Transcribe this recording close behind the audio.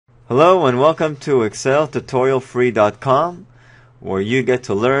Hello and welcome to ExcelTutorialFree.com, where you get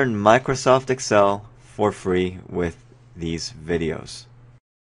to learn Microsoft Excel for free with these videos.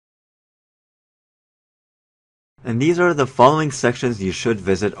 And these are the following sections you should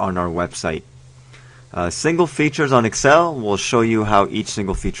visit on our website. Single features on Excel will show you how each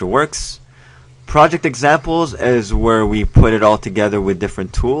single feature works. Project examples is where we put it all together with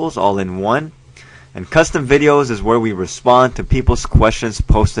different tools all in one. And custom videos is where we respond to people's questions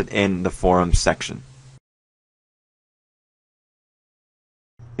posted in the forum section.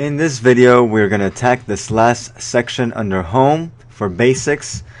 In this video, we're going to attack this last section under Home for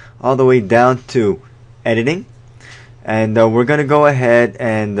Basics, all the way down to Editing. And we're going to go ahead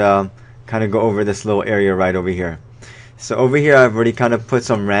and kind of go over this little area right over here. So over here, I've already kind of put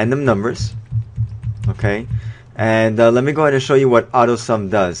some random numbers. Okay, and let me go ahead and show you what AutoSum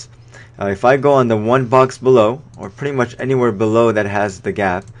does. If I go on the one box below, or pretty much anywhere below that has the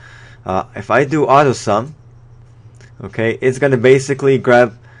gap, if I do AutoSum, okay, it's going to basically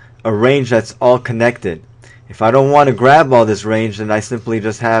grab a range that's all connected. If I don't want to grab all this range, then I simply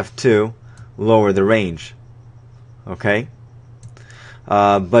just have to lower the range. Okay,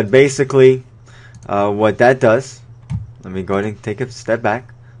 but basically what that does, let me go ahead and take a step back.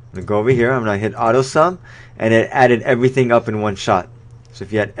 I'm going to go over here, I'm going to hit AutoSum, and it added everything up in one shot. So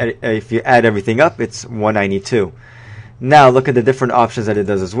if you add everything up, it's 192. Now look at the different options that it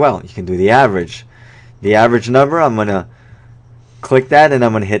does as well. You can do the average. The average number, I'm going to click that and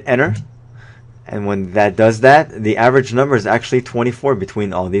I'm going to hit enter. And when that does that, the average number is actually 24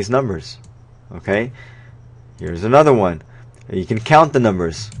 between all these numbers. Okay? Here's another one. You can count the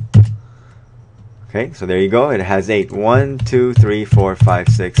numbers. Okay, so there you go. It has 8. 1, 2, 3, 4, 5,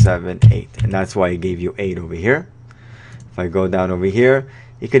 6, 7, 8. And that's why it gave you 8 over here. If I go down over here,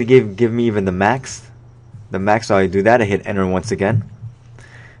 you could give me even the max. The max, so I do that, I hit enter once again.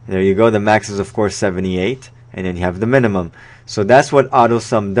 And there you go, the max is of course 78, and then you have the minimum. So that's what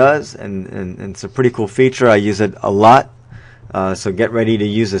AutoSum does, and it's a pretty cool feature. I use it a lot. So get ready to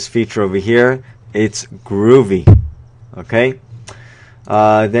use this feature over here. It's groovy. Okay?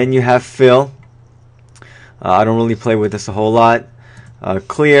 Then you have fill. I don't really play with this a whole lot.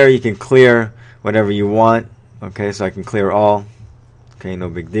 Clear, you can clear whatever you want. Okay, so I can clear all. Okay, no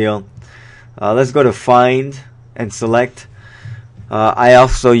big deal. Let's go to find and select. I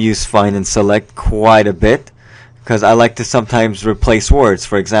also use find and select quite a bit because I like to sometimes replace words.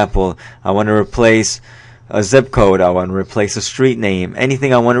 For example, I want to replace a zip code. I want to replace a street name.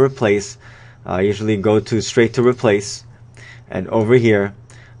 Anything I want to replace, I usually go to straight to replace. And over here,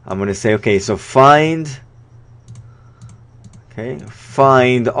 I'm going to say, okay, so find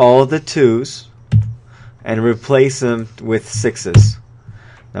all the 2's. And replace them with 6's.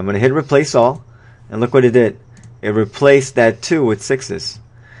 Now I'm going to hit replace all, and look what it did. It replaced that 2 with 6's.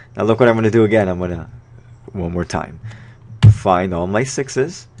 Now look what I'm going to do again. I'm going to, one more time, find all my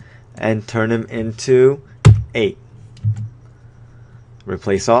 6's and turn them into 8.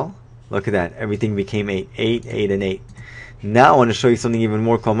 Replace all. Look at that. Everything became 8. 8, 8, and 8. Now I want to show you something even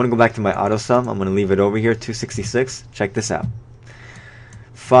more cool. I'm going to go back to my AutoSum. I'm going to leave it over here, 266. Check this out.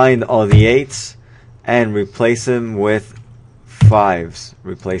 Find all the 8's. And replace them with 5's.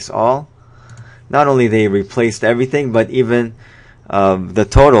 Replace all. Not only they replaced everything, but even the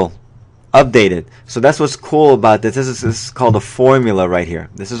total updated. So that's what's cool about this. This is called a formula right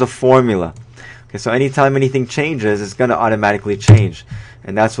here. This is a formula. Okay, so anytime anything changes, it's going to automatically change,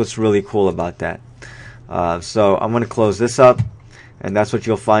 and that's what's really cool about that. So I'm going to close this up, and that's what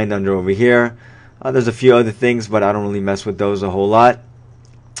you'll find under over here. There's a few other things, but I don't really mess with those a whole lot.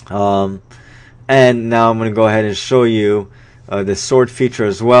 And now I'm going to go ahead and show you the sort feature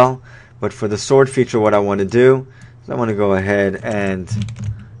as well. But for the sort feature, what I want to do is I want to go ahead and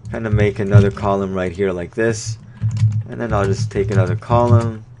kind of make another column right here like this. And then I'll just take another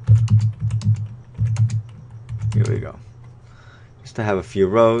column. Here we go. Just to have a few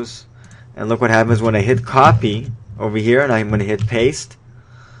rows. And look what happens when I hit copy over here and I'm going to hit paste.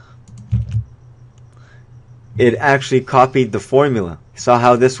 It actually copied the formula. Saw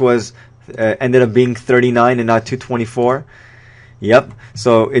how this was ended up being 39 and not 224. Yep.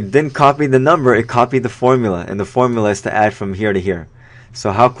 So it didn't copy the number, it copied the formula, and the formula is to add from here to here.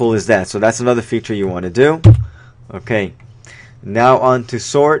 So how cool is that? So that's another feature you want to do. Okay. Now on to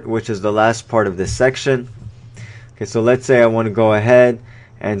sort, which is the last part of this section. Okay, so let's say I want to go ahead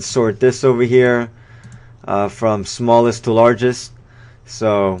and sort this over here from smallest to largest.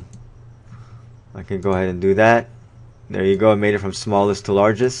 So I can go ahead and do that. There you go, I made it from smallest to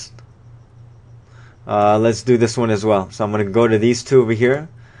largest. Let's do this one as well. So I'm going to go to these two over here.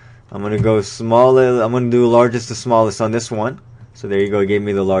 I'm going to go smallest. I'm going to do largest to smallest on this one. So there you go, it gave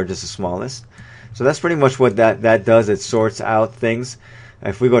me the largest and smallest. So that's pretty much what that does. It sorts out things.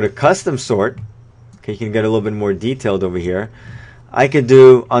 If we go to custom sort, okay, you can get a little bit more detailed over here. I could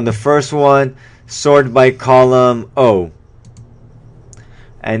do on the first one, sort by column O.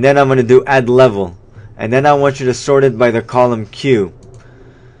 And then I'm going to do add level. And then I want you to sort it by the column Q.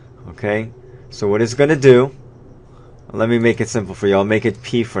 Okay, so what it's going to do, let me make it simple for you. I'll make it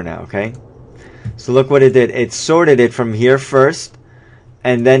P for now, okay? So look what it did. It sorted it from here first,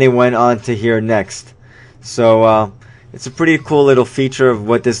 and then it went on to here next. So it's a pretty cool little feature of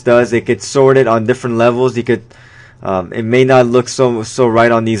what this does. It could sort it on different levels. You could, it may not look so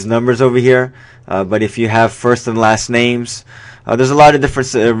right on these numbers over here, but if you have first and last names, there's a lot of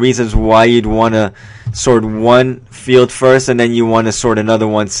different reasons why you'd want to sort one field first and then you want to sort another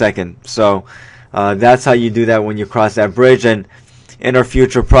one second. So that's how you do that when you cross that bridge. And in our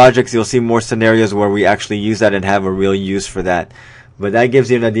future projects, you'll see more scenarios where we actually use that and have a real use for that. But that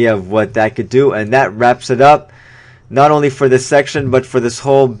gives you an idea of what that could do, and that wraps it up, not only for this section, but for this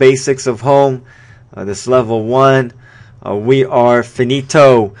whole basics of home, this level 1. We are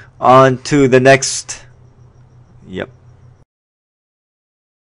finito. On to the next. Yep.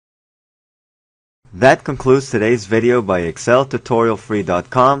 That concludes today's video by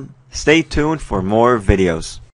ExcelTutorialFree.com. Stay tuned for more videos.